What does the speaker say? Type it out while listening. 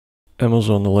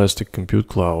Amazon Elastic Compute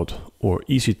Cloud, or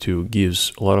EC2,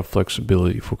 gives a lot of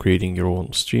flexibility for creating your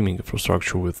own streaming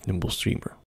infrastructure with Nimble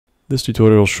Streamer. This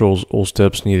tutorial shows all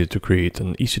steps needed to create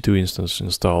an EC2 instance,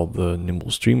 install the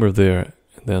Nimble Streamer there,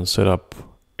 and then set up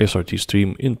SRT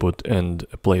stream input and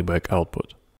a playback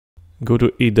output. Go to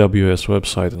AWS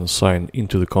website and sign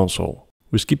into the console.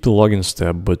 We skipped the login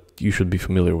step, but you should be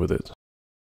familiar with it.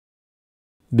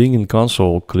 Being in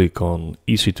console, click on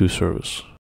EC2 service.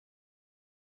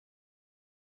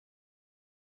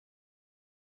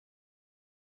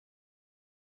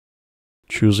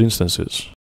 Choose instances.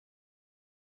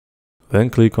 Then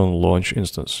click on Launch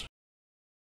Instance.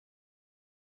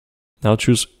 Now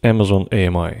choose Amazon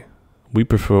AMI. We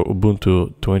prefer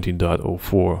Ubuntu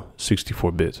 20.04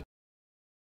 64-bit.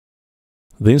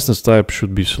 The instance type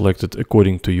should be selected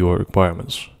according to your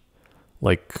requirements,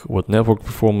 like what network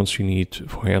performance you need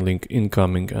for handling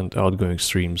incoming and outgoing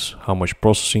streams, how much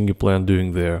processing you plan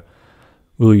doing there,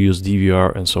 will you use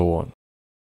DVR, and so on.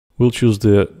 We'll choose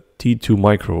the T2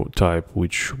 micro type,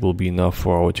 which will be enough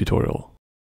for our tutorial.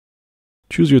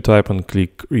 Choose your type and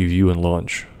click Review and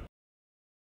Launch.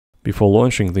 Before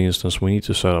launching the instance, we need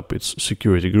to set up its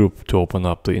security group to open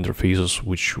up the interfaces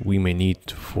which we may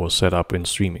need for setup and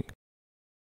streaming.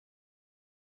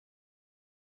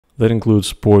 That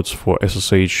includes ports for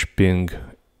SSH, ping,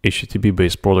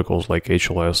 HTTP-based protocols like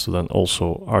HLS, then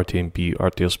also RTMP,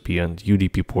 RTSP, and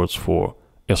UDP ports for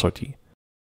SRT.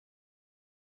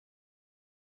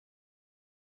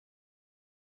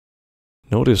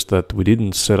 Notice that we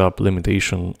didn't set up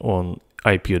limitation on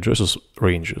IP addresses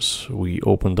ranges. We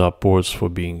opened up ports for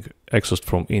being accessed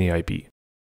from any IP.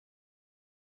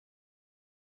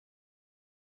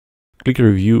 Click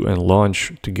Review and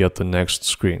Launch to get the next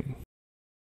screen.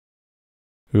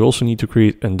 We also need to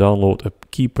create and download a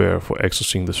key pair for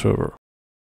accessing the server.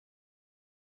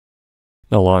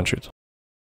 Now launch it.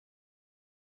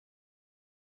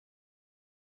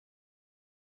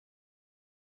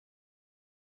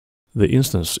 The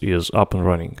instance is up and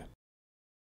running.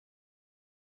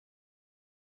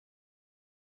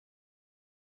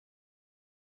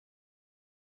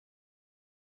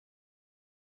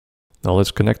 Now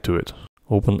let's connect to it.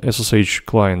 Open SSH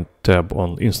Client tab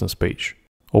on Instance page.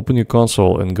 Open your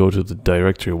console and go to the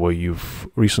directory where you've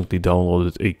recently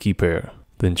downloaded a key pair.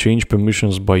 Then change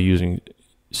permissions by using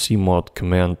cmod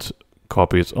command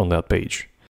copied on that page.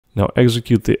 Now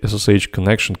execute the SSH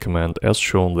connection command as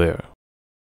shown there.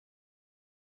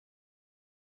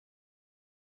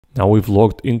 Now we've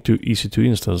logged into EC2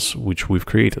 instance which we've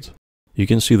created. You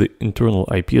can see the internal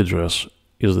IP address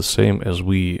is the same as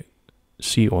we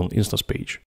see on instance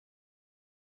page.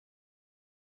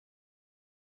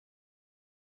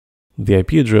 The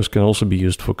IP address can also be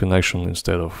used for connection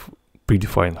instead of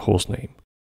predefined hostname.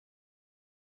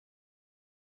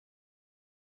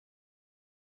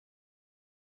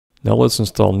 Now let's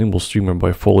install Nimble Streamer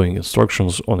by following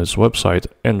instructions on its website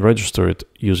and register it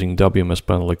using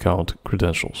WMSPanel account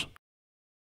credentials.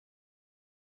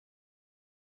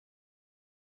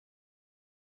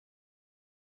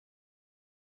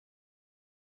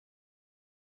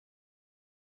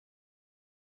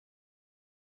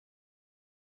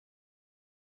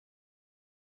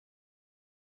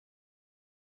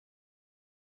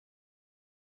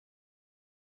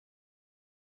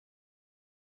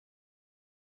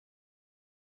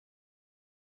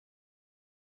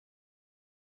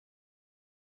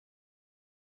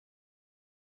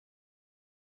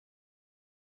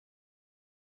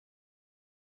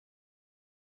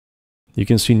 You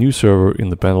can see new server in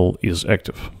the panel is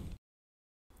active.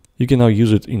 You can now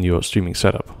use it in your streaming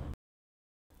setup.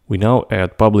 We now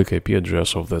add public IP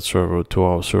address of that server to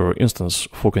our server instance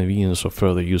for convenience of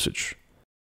further usage.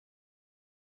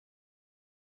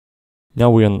 Now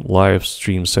we're on Live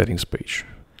Stream Settings page.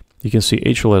 You can see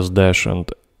HLS-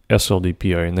 and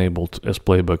SLDP are enabled as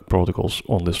playback protocols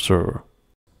on this server.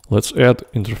 Let's add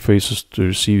interfaces to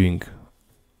receiving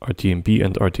RTMP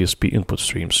and RTSP input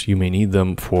streams. You may need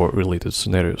them for related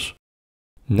scenarios.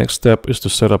 Next step is to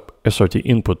set up SRT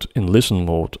input in listen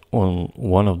mode on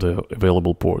one of the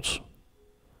available ports.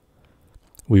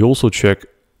 We also check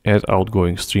Add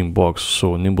Outgoing Stream Box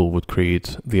so Nimble would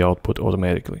create the output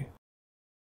automatically.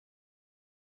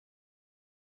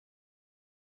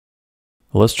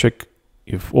 Let's check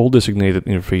if all designated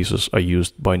interfaces are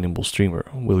used by Nimble Streamer.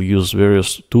 We'll use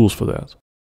various tools for that.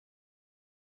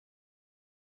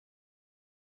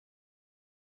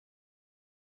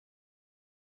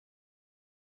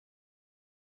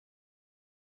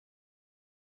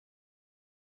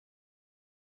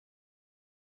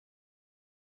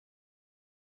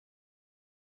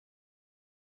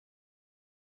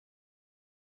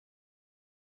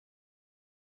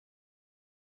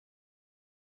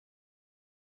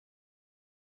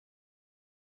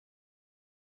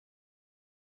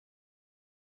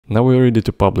 Now we're ready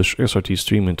to publish SRT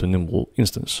stream into Nimble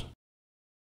instance.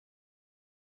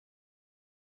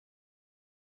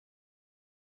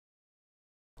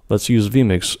 Let's use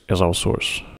vMix as our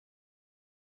source.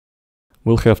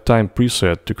 We'll have time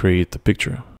preset to create the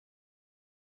picture.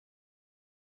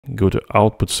 Go to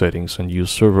Output Settings and use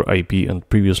Server IP and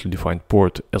previously defined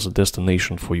port as a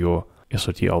destination for your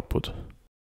SRT output.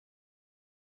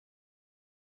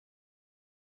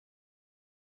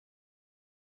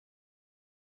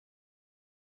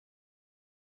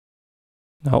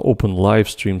 Now open Live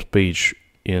Streams page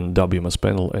in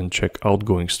WMSPanel and check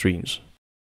outgoing streams.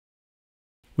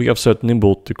 We have set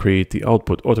Nimble to create the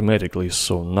output automatically,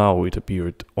 so now it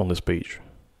appeared on this page.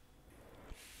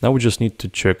 Now we just need to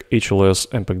check HLS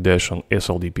MPEG- on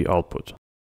SLDP output.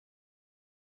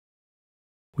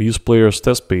 We use player's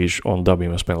test page on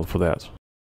WMSPanel for that.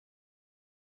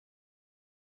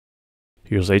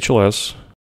 Here's HLS.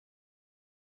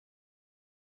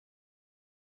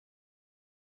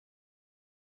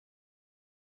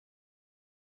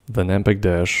 Then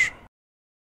MPEG-.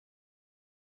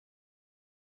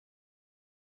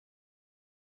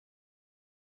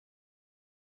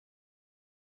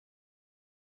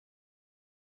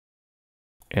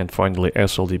 And finally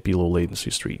SLDP low latency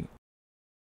stream.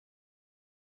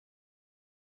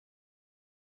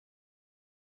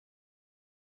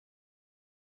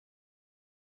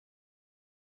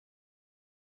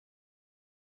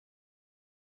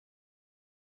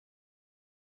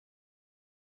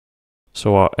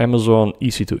 So our Amazon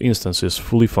EC2 instance is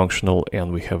fully functional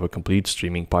and we have a complete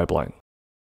streaming pipeline.